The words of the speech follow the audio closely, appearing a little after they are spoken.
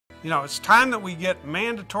You know, it's time that we get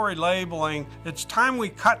mandatory labeling. It's time we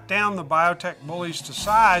cut down the biotech bullies to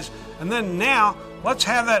size. And then now, let's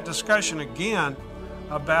have that discussion again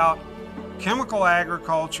about chemical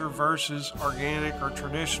agriculture versus organic or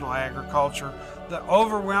traditional agriculture. The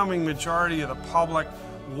overwhelming majority of the public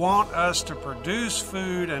want us to produce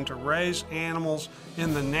food and to raise animals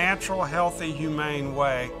in the natural, healthy, humane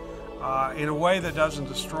way, in a way that doesn't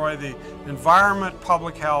destroy the environment,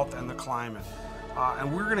 public health, and the climate.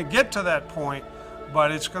 And we're going to get to that point,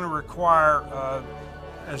 but it's going to require,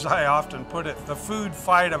 as I often put it, the food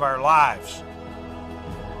fight of our lives.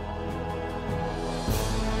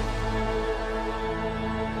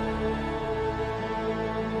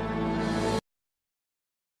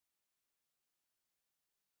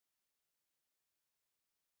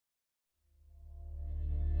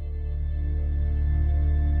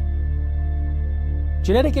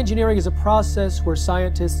 Genetic engineering is a process where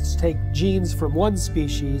scientists take genes from one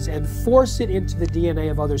species and force it into the DNA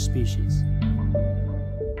of other species.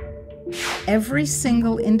 Every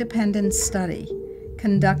single independent study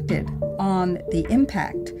conducted on the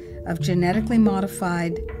impact of genetically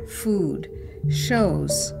modified food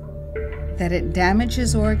shows that it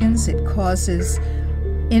damages organs, it causes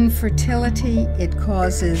infertility, it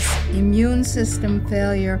causes immune system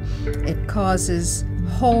failure, it causes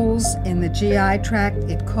holes in the GI tract,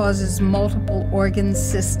 it causes multiple organ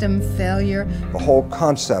system failure. The whole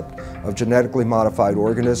concept of genetically modified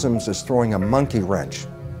organisms is throwing a monkey wrench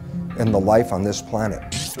in the life on this planet.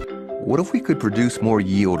 What if we could produce more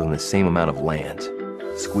yield on the same amount of land,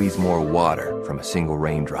 squeeze more water from a single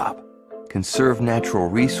raindrop, conserve natural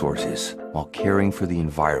resources while caring for the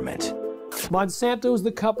environment? Monsanto is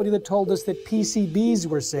the company that told us that PCBs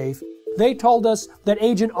were safe. They told us that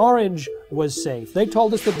Agent Orange was safe. They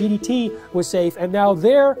told us that DDT was safe, and now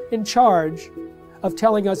they're in charge of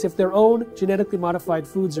telling us if their own genetically modified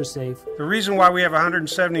foods are safe. The reason why we have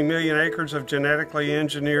 170 million acres of genetically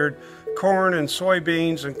engineered corn and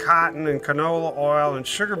soybeans and cotton and canola oil and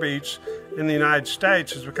sugar beets in the United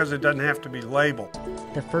States is because it doesn't have to be labeled.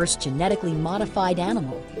 The first genetically modified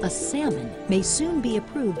animal, a salmon, may soon be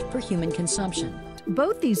approved for human consumption.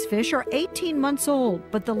 Both these fish are 18 months old,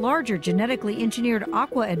 but the larger genetically engineered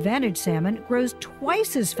Aqua Advantage salmon grows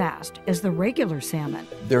twice as fast as the regular salmon.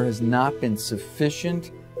 There has not been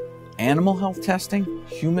sufficient animal health testing,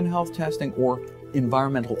 human health testing, or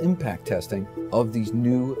environmental impact testing of these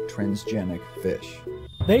new transgenic fish.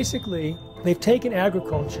 Basically, they've taken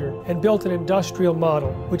agriculture and built an industrial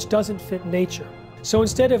model which doesn't fit nature. So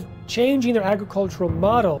instead of changing their agricultural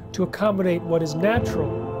model to accommodate what is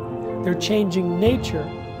natural, they're changing nature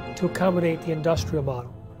to accommodate the industrial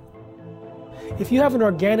model. If you have an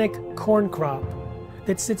organic corn crop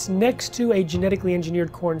that sits next to a genetically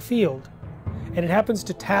engineered corn field, and it happens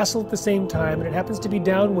to tassel at the same time, and it happens to be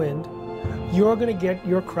downwind, you're going to get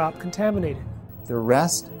your crop contaminated. The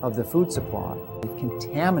rest of the food supply is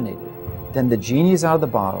contaminated. Then the genie is out of the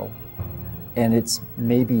bottle, and it's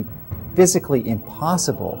maybe physically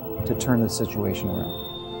impossible to turn the situation around.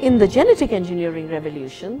 In the genetic engineering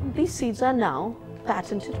revolution, these seeds are now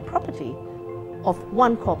patented property of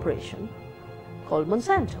one corporation called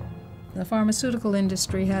Monsanto. The pharmaceutical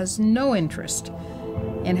industry has no interest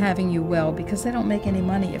in having you well because they don't make any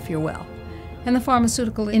money if you're well. And the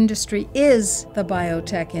pharmaceutical industry is the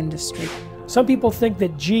biotech industry. Some people think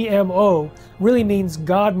that GMO really means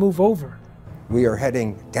God move over. We are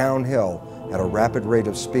heading downhill at a rapid rate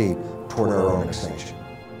of speed toward our own extinction.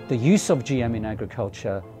 The use of GM in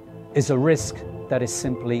agriculture is a risk that is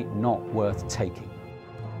simply not worth taking.